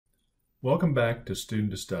Welcome back to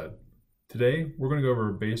Student to Stud. Today, we're going to go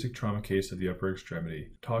over a basic trauma case of the upper extremity,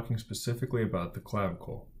 talking specifically about the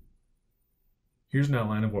clavicle. Here's an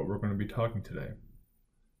outline of what we're going to be talking today.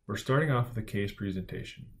 We're starting off with a case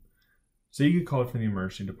presentation. Say you get called from the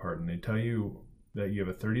emergency department. They tell you that you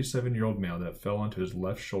have a 37-year-old male that fell onto his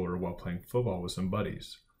left shoulder while playing football with some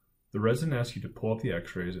buddies. The resident asks you to pull up the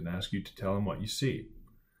x-rays and asks you to tell him what you see.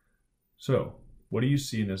 So, what do you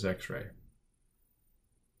see in this x-ray?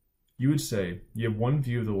 You would say you have one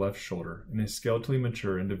view of the left shoulder in a skeletally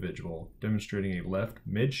mature individual demonstrating a left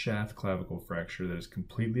mid-shaft clavicle fracture that is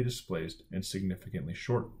completely displaced and significantly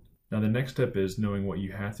shortened. Now the next step is knowing what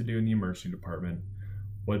you have to do in the emergency department,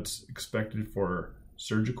 what's expected for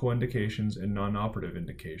surgical indications and non-operative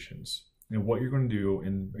indications, and what you're going to do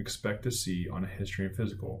and expect to see on a history and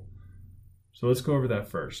physical. So let's go over that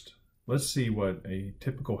first. Let's see what a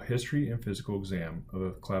typical history and physical exam of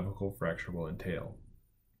a clavicle fracture will entail.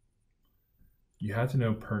 You have to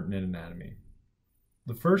know pertinent anatomy.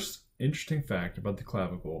 The first interesting fact about the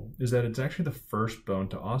clavicle is that it's actually the first bone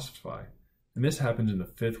to ossify, and this happens in the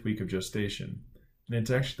 5th week of gestation, and it's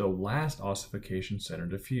actually the last ossification center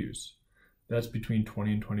to fuse. That's between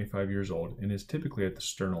 20 and 25 years old and is typically at the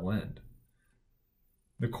sternal end.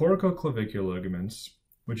 The corticoclavicular ligaments,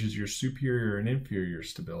 which is your superior and inferior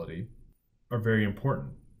stability, are very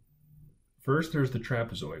important. First, there's the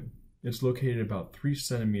trapezoid. It's located about 3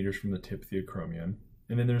 centimeters from the tip of the acromion,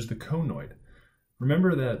 and then there's the conoid.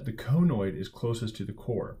 Remember that the conoid is closest to the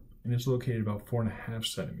core, and it's located about 4.5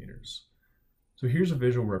 centimeters. So here's a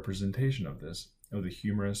visual representation of this, of the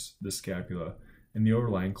humerus, the scapula, and the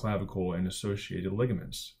overlying clavicle and associated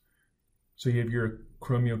ligaments. So you have your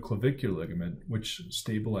acromioclavicular ligament, which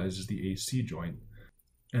stabilizes the AC joint,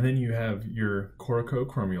 and then you have your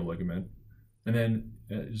coracoacromial ligament, and then,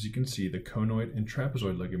 as you can see, the conoid and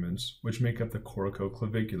trapezoid ligaments, which make up the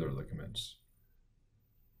corticoclavicular ligaments.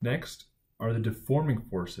 Next are the deforming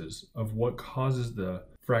forces of what causes the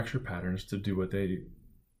fracture patterns to do what they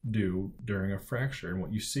do during a fracture and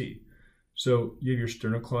what you see. So you have your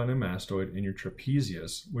sternocleidomastoid and your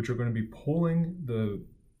trapezius, which are going to be pulling the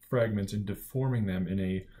fragments and deforming them in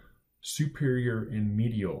a superior and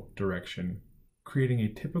medial direction, creating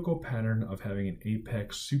a typical pattern of having an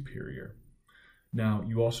apex superior. Now,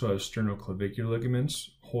 you also have sternoclavicular ligaments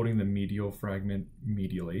holding the medial fragment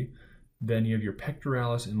medially. Then you have your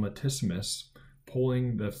pectoralis and latissimus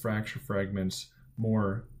pulling the fracture fragments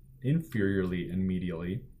more inferiorly and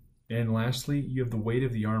medially. And lastly, you have the weight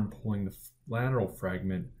of the arm pulling the lateral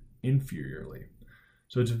fragment inferiorly.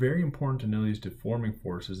 So it's very important to know these deforming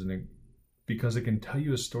forces because it can tell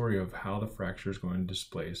you a story of how the fracture is going to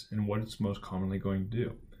displace and what it's most commonly going to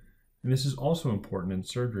do. And this is also important in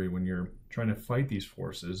surgery when you're trying to fight these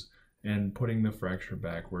forces and putting the fracture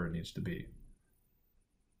back where it needs to be.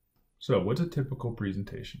 So what's a typical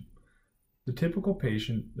presentation? The typical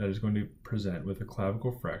patient that is going to present with a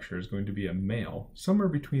clavicle fracture is going to be a male, somewhere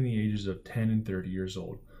between the ages of 10 and 30 years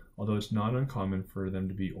old, although it's not uncommon for them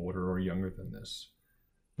to be older or younger than this.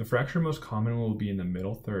 The fracture most common will be in the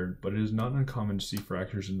middle third, but it is not uncommon to see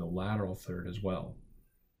fractures in the lateral third as well.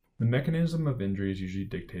 The mechanism of injury is usually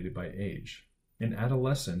dictated by age. In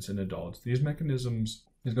adolescents and adults, these mechanisms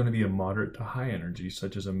is going to be a moderate to high energy,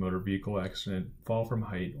 such as a motor vehicle accident, fall from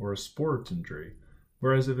height, or a sports injury.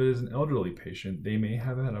 Whereas if it is an elderly patient, they may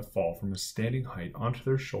have had a fall from a standing height onto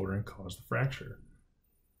their shoulder and cause the fracture.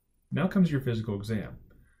 Now comes your physical exam.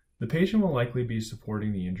 The patient will likely be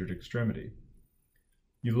supporting the injured extremity.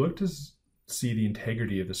 You look to see the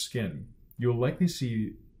integrity of the skin. You will likely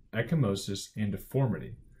see ecchymosis and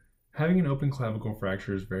deformity. Having an open clavicle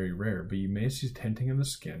fracture is very rare, but you may see tenting of the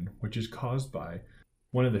skin, which is caused by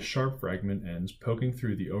one of the sharp fragment ends poking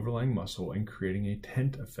through the overlying muscle and creating a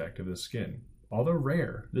tent effect of the skin. Although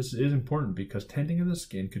rare, this is important because tenting of the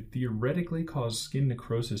skin could theoretically cause skin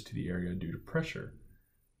necrosis to the area due to pressure.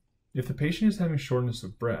 If the patient is having shortness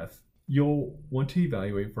of breath, you'll want to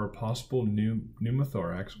evaluate for a possible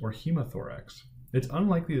pneumothorax or hemothorax. It's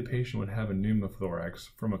unlikely the patient would have a pneumothorax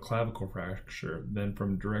from a clavicle fracture than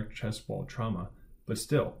from direct chest wall trauma, but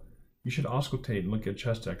still, you should auscultate and look at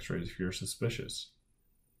chest x-rays if you're suspicious.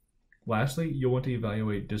 Lastly, you'll want to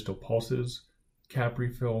evaluate distal pulses, cap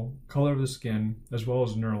refill, color of the skin, as well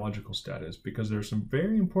as neurological status, because there are some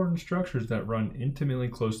very important structures that run intimately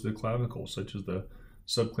close to the clavicle, such as the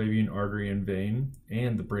subclavian artery and vein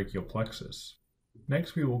and the brachial plexus.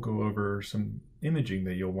 Next, we will go over some imaging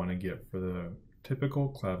that you'll want to get for the typical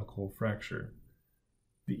clavicle fracture.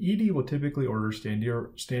 The ED will typically order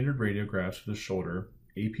standard radiographs for the shoulder,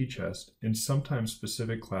 AP chest, and sometimes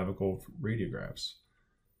specific clavicle radiographs.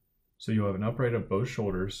 So you'll have an upright of both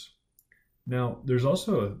shoulders. Now, there's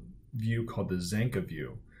also view called the Zanka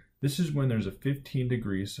view. This is when there's a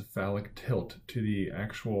 15-degree cephalic tilt to the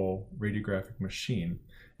actual radiographic machine.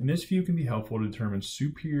 And this view can be helpful to determine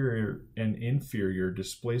superior and inferior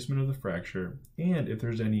displacement of the fracture and if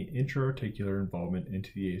there's any intra-articular involvement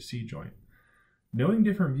into the AC joint. Knowing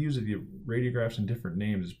different views of the radiographs and different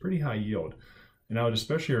names is pretty high yield, and I would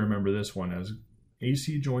especially remember this one, as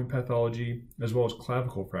AC joint pathology as well as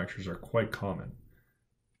clavicle fractures are quite common.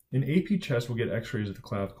 In AP chest, we'll get x-rays of the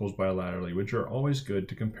clavicles bilaterally, which are always good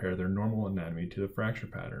to compare their normal anatomy to the fracture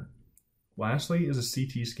pattern. Lastly is a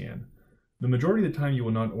CT scan. The majority of the time you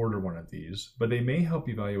will not order one of these, but they may help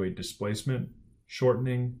evaluate displacement,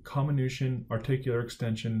 shortening, comminution, articular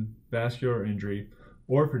extension, vascular injury,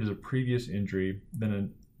 or if it is a previous injury,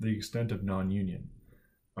 then the extent of non-union.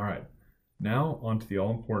 Alright, now onto the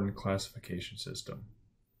all-important classification system.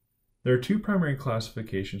 There are two primary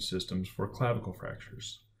classification systems for clavicle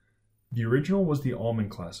fractures. The original was the Ullmann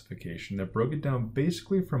classification that broke it down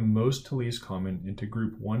basically from most to least common into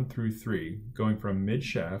group 1 through 3, going from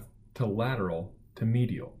mid-shaft to lateral to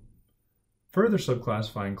medial. Further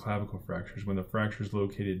subclassifying clavicle fractures when the fracture is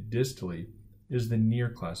located distally is the Neer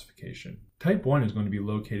classification. Type 1 is going to be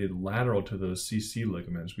located lateral to those CC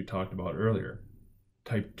ligaments we talked about earlier.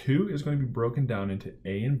 Type 2 is going to be broken down into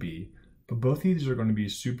A and B, but both of these are going to be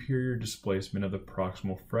superior displacement of the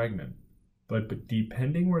proximal fragment. But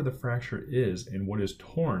depending where the fracture is and what is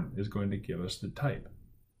torn is going to give us the type.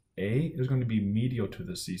 A is going to be medial to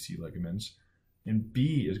the CC ligaments, and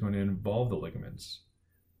B is going to involve the ligaments.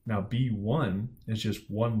 Now B1 is just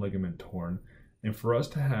one ligament torn, and for us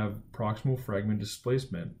to have proximal fragment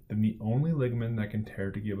displacement, then the only ligament that can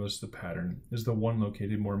tear to give us the pattern is the one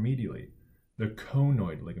located more medially, the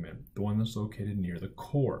conoid ligament, the one that's located near the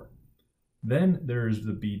core. Then there is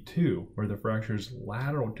the B2, where the fracture is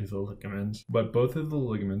lateral to the ligaments, but both of the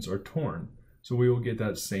ligaments are torn, so we will get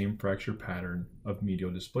that same fracture pattern of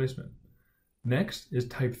medial displacement. Next is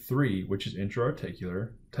type 3, which is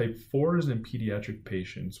intra-articular. Type 4 is in pediatric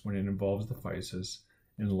patients when it involves the physis.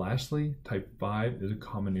 And lastly, type 5 is a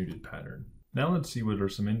comminuted pattern. Now let's see what are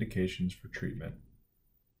some indications for treatment.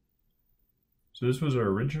 So this was our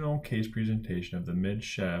original case presentation of the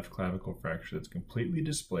mid-shaft clavicle fracture that's completely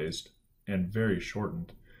displaced and very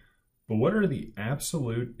shortened. But what are the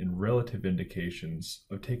absolute and relative indications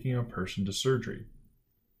of taking a person to surgery?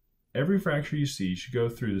 Every fracture you see should go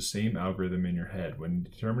through the same algorithm in your head when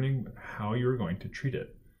determining how you're going to treat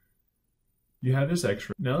it. You have this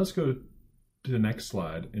x-ray. Now let's go to the next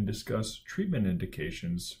slide and discuss treatment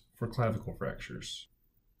indications for clavicle fractures.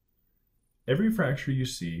 Every fracture you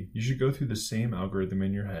see, you should go through the same algorithm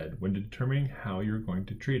in your head when determining how you're going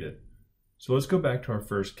to treat it. So let's go back to our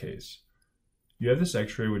first case. You have this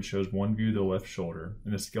x-ray which shows one view of the left shoulder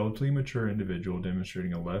and a skeletally mature individual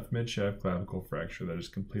demonstrating a left mid-shaft clavicle fracture that is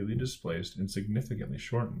completely displaced and significantly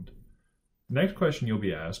shortened. The next question you'll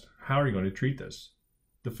be asked, how are you going to treat this?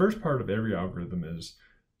 The first part of every algorithm is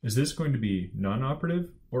this going to be non-operative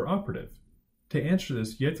or operative? To answer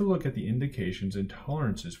this, you have to look at the indications and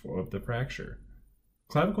tolerances of the fracture.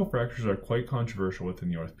 Clavicle fractures are quite controversial within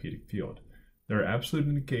the orthopedic field. There are absolute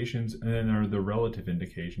indications, and then there are the relative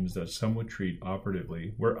indications that some would treat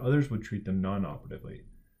operatively, where others would treat them non-operatively.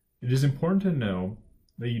 It is important to know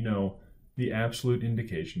that you know the absolute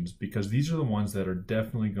indications, because these are the ones that are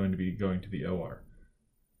definitely going to be going to the OR.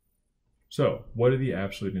 So, what are the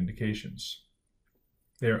absolute indications?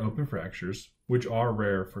 They are open fractures, which are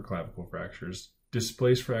rare for clavicle fractures,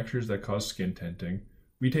 displaced fractures that cause skin tenting.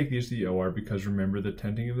 We take these to the OR because remember the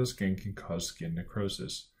tenting of the skin can cause skin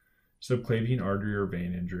necrosis. Subclavian artery or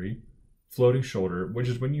vein injury, floating shoulder, which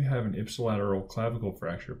is when you have an ipsilateral clavicle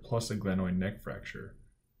fracture plus a glenoid neck fracture,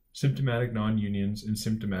 symptomatic non-unions, and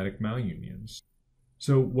symptomatic malunions.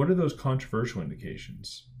 So what are those controversial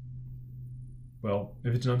indications? Well,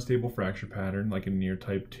 if it's an unstable fracture pattern, like in Neer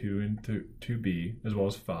type 2 and 2B, as well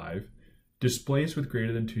as 5, displaced with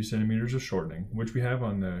greater than 2 centimeters of shortening, which we have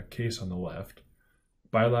on the case on the left,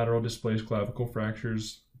 bilateral displaced clavicle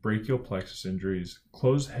fractures, brachial plexus injuries,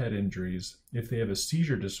 closed head injuries, if they have a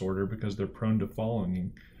seizure disorder because they're prone to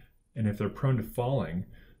falling, and if they're prone to falling,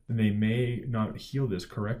 then they may not heal this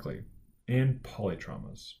correctly, and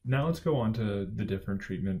polytraumas. Now let's go on to the different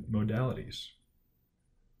treatment modalities.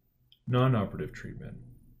 Non-operative treatment.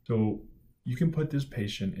 So you can put this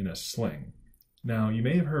patient in a sling. Now you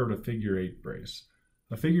may have heard of a figure 8 brace.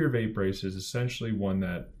 A figure of 8 brace is essentially one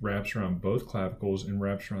that wraps around both clavicles and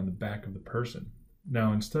wraps around the back of the person.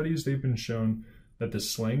 Now, in studies, they've been shown that the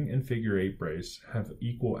sling and figure 8 brace have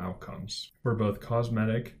equal outcomes for both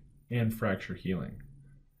cosmetic and fracture healing.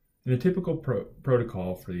 And the typical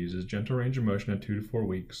protocol for these is gentle range of motion at 2 to 4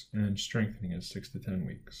 weeks and then strengthening at 6 to 10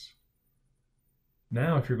 weeks.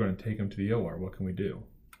 Now, if you're going to take them to the OR, what can we do?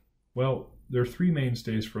 Well, there are three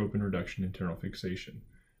mainstays for open reduction internal fixation.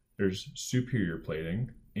 There's superior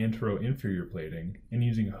plating, antero-inferior plating, and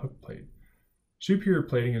using a hook plate. Superior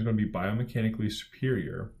plating is going to be biomechanically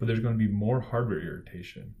superior, but there's going to be more hardware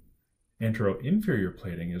irritation. Antero-inferior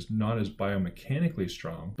plating is not as biomechanically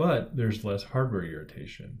strong, but there's less hardware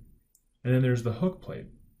irritation. And then there's the hook plate.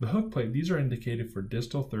 The hook plate, these are indicated for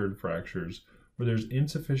distal third fractures where there's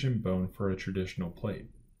insufficient bone for a traditional plate.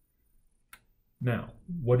 Now,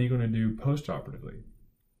 what are you going to do post-operatively?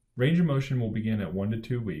 Range of motion will begin at 1 to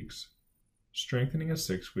 2 weeks, strengthening at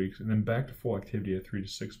 6 weeks, and then back to full activity at 3 to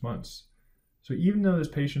 6 months. So even though this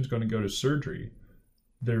patient's going to go to surgery,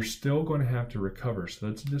 they're still going to have to recover. So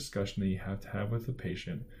that's a discussion that you have to have with the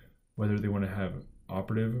patient, whether they want to have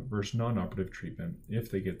operative versus non-operative treatment if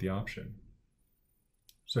they get the option.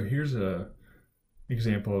 So here's an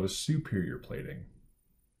example of a superior plating.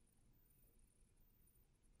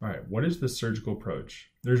 All right, what is the surgical approach?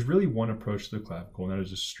 There's really one approach to the clavicle, and that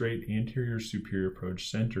is a straight anterior superior approach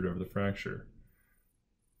centered over the fracture.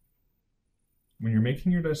 When you're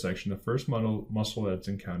making your dissection, the first muscle that's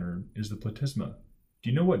encountered is the platysma. Do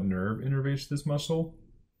you know what nerve innervates this muscle?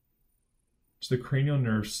 It's the cranial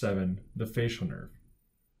nerve 7, the facial nerve.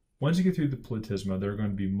 Once you get through the platysma, there are going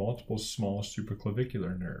to be multiple small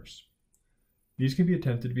supraclavicular nerves. These can be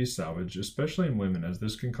attempted to be salvaged, especially in women, as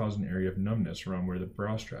this can cause an area of numbness around where the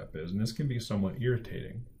brow strap is, and this can be somewhat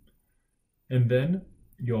irritating. And then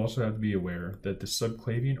you also have to be aware that the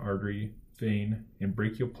subclavian artery, vein, and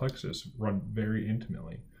brachial plexus run very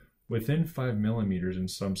intimately. Within 5 millimeters in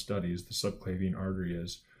some studies, the subclavian artery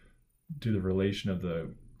is to the relation of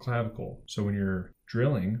the clavicle. So when you're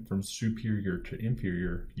drilling from superior to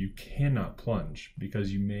inferior, you cannot plunge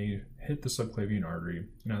because you may hit the subclavian artery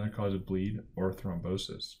and either cause a bleed or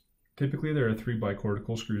thrombosis. Typically, there are 3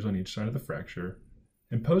 bicortical screws on each side of the fracture,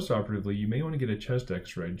 and postoperatively, you may want to get a chest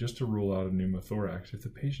x-ray just to rule out a pneumothorax if the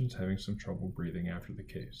patient's having some trouble breathing after the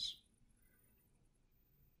case.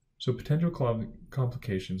 So potential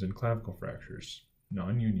complications in clavicle fractures,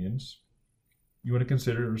 non-unions. You want to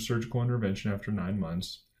consider a surgical intervention after 9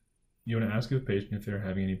 months. You want to ask the patient if they're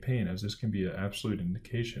having any pain, as this can be an absolute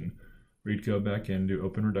indication where you'd go back in and do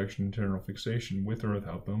open reduction internal fixation with or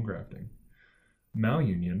without bone grafting.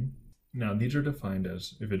 Malunion, now these are defined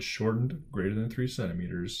as if it's shortened greater than 3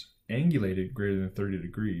 centimeters, angulated greater than 30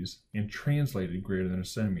 degrees, and translated greater than 1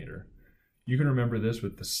 centimeter. You can remember this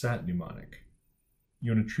with the SAT mnemonic.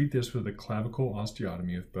 You want to treat this with a clavicle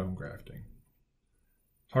osteotomy with bone grafting.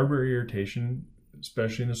 Hardware irritation,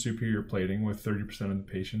 especially in the superior plating, with 30% of the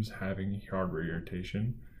patients having hardware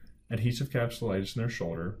irritation, adhesive capsulitis in their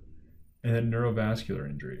shoulder, and then neurovascular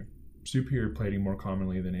injury, superior plating more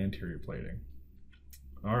commonly than anterior plating.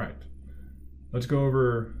 All right, let's go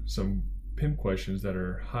over some PIM questions that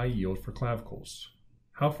are high yield for clavicles.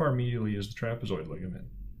 How far medially is the trapezoid ligament?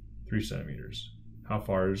 3 centimeters. How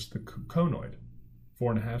far is the conoid?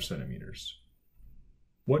 4.5 centimeters.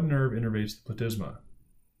 What nerve innervates the platysma?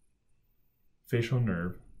 Facial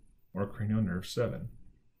nerve or cranial nerve 7.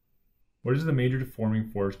 What is the major deforming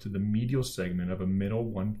force to the medial segment of a middle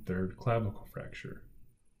 1/3 clavicle fracture?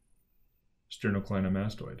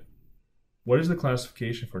 Sternocleidomastoid. What is the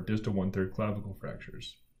classification for distal 1/3 clavicle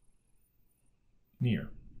fractures? Near.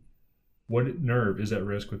 What nerve is at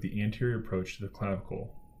risk with the anterior approach to the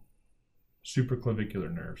clavicle?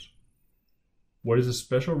 Supraclavicular nerves. What is a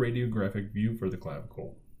special radiographic view for the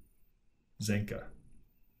clavicle? Zenka.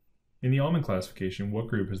 In the Allman classification, what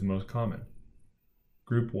group is the most common?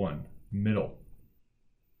 Group 1, middle.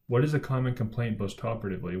 What is a common complaint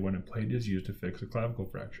postoperatively when a plate is used to fix a clavicle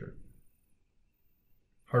fracture?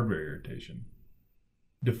 Hardware irritation.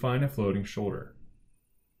 Define a floating shoulder.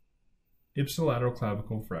 Ipsilateral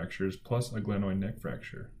clavicle fractures plus a glenoid neck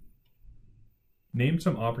fracture. Name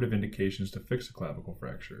some operative indications to fix a clavicle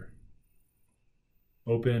fracture.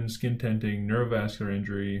 Open, skin tenting, neurovascular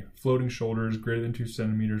injury, floating shoulders greater than 2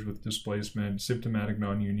 centimeters with displacement, symptomatic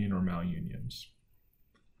non-union or malunions.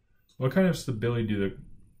 What kind of stability do the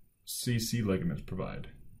CC ligaments provide?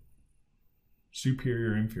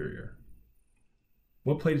 Superior, inferior.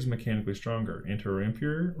 What plate is mechanically stronger,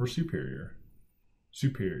 anterior-inferior or superior?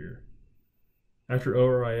 Superior. After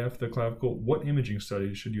ORIF the clavicle, what imaging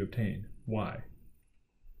studies should you obtain? Why?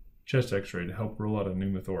 Chest x-ray to help rule out a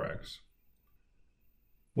pneumothorax.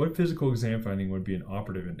 What physical exam finding would be an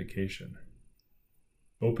operative indication?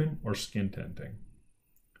 Open or skin tenting?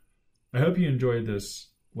 I hope you enjoyed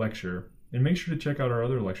this lecture, and make sure to check out our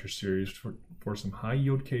other lecture series for some high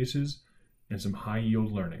yield cases and some high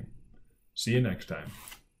yield learning. See you next time.